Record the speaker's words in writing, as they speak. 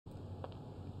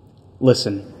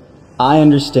Listen, I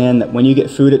understand that when you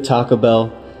get food at Taco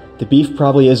Bell, the beef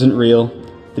probably isn't real,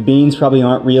 the beans probably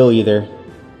aren't real either,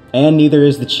 and neither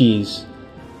is the cheese.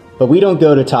 But we don't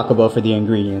go to Taco Bell for the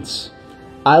ingredients.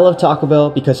 I love Taco Bell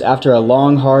because after a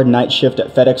long, hard night shift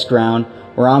at FedEx Ground,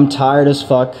 where I'm tired as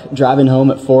fuck, driving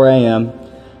home at 4 a.m.,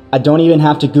 I don't even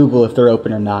have to Google if they're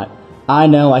open or not. I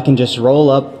know I can just roll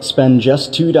up, spend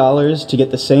just $2 to get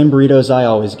the same burritos I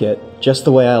always get, just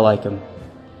the way I like them.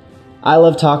 I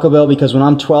love Taco Bell because when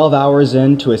I'm 12 hours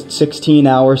into a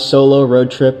 16-hour solo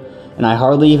road trip and I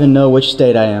hardly even know which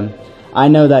state I am, I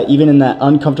know that even in that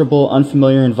uncomfortable,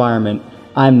 unfamiliar environment,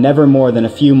 I'm never more than a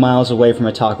few miles away from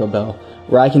a Taco Bell,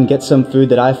 where I can get some food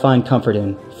that I find comfort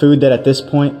in, food that at this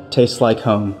point tastes like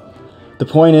home. The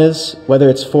point is, whether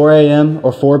it's 4 a.m.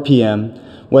 or 4 p.m.,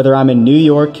 whether I'm in New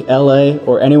York, LA,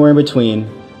 or anywhere in between,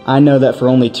 I know that for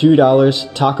only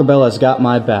 $2, Taco Bell has got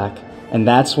my back, and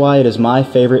that's why it is my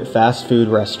favorite fast food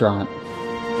restaurant.